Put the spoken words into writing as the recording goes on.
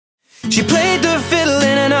She played the fiddle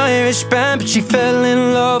in an Irish band, but she fell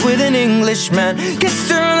in love with an Englishman.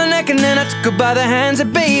 Kissed her on the neck and then I took her by the hands.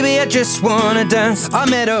 And baby, I just wanna dance. I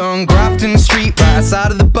met her on Grafton Street, right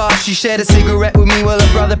outside of the bar. She shared a cigarette with me while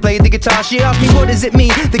her brother played the guitar. She asked me, what does it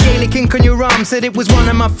mean, the Gaelic ink on your arm? Said it was one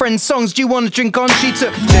of my friend's songs, do you want to drink on? She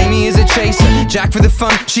took Jamie as a chaser, Jack for the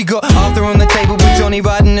fun. She got Arthur on the table with Johnny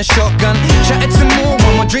riding a shotgun. Chatted some more,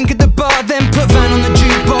 one more drink at the bar, then put Van on the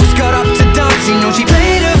jukebox, got up to dance. You know she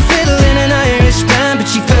played her fiddle in an Irish band, but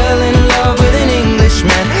she fell in love with an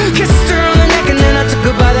Englishman. Kissed her on the neck and then I took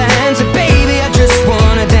her by the hands. And baby, I just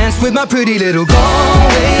wanna dance with my pretty little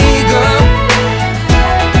Galway girl.